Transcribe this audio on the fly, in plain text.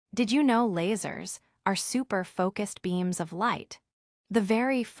Did you know lasers are super focused beams of light? The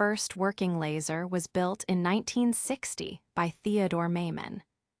very first working laser was built in 1960 by Theodore Maiman.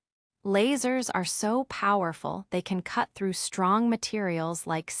 Lasers are so powerful they can cut through strong materials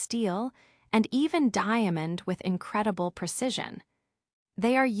like steel and even diamond with incredible precision.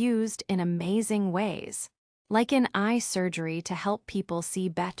 They are used in amazing ways, like in eye surgery to help people see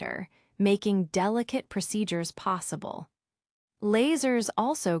better, making delicate procedures possible. Lasers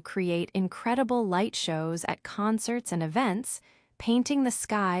also create incredible light shows at concerts and events, painting the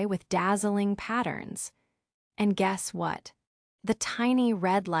sky with dazzling patterns. And guess what? The tiny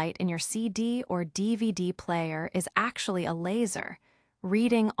red light in your CD or DVD player is actually a laser,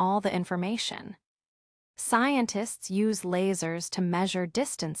 reading all the information. Scientists use lasers to measure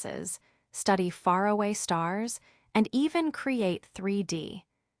distances, study faraway stars, and even create 3D.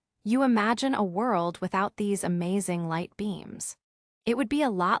 You imagine a world without these amazing light beams. It would be a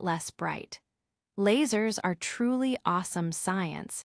lot less bright. Lasers are truly awesome science,